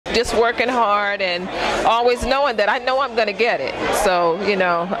just working hard and always knowing that I know I'm going to get it. So, you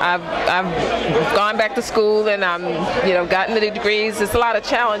know, I've gone back to school and I'm, you know, gotten the degrees. It's a lot of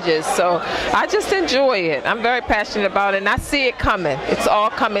challenges. So I just enjoy it. I'm very passionate about it and I see it coming. It's all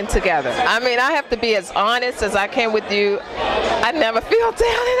coming together. I mean, I have to be as honest as I can with you. I never feel down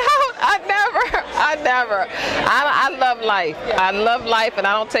and out. I never. I love life. I love life and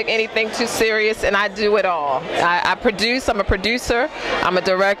I don't take anything too serious and I do it all. I produce. I'm a producer. I'm a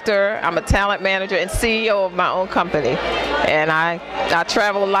director. I'm a talent manager and CEO of my own company. And I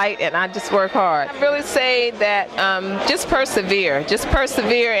travel light and I just work hard. I really say that just persevere. Just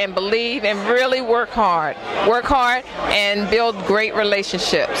persevere and believe and really work hard. Work hard and build great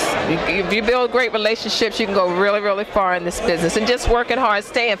relationships. If you build great relationships, you can go really, really far in this business. And just working hard,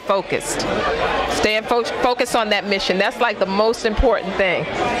 staying focused. Staying focused on that mission. That's like the most important thing.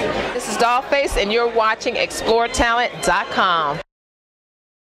 This is Dollface and you're watching ExploreTalent.com.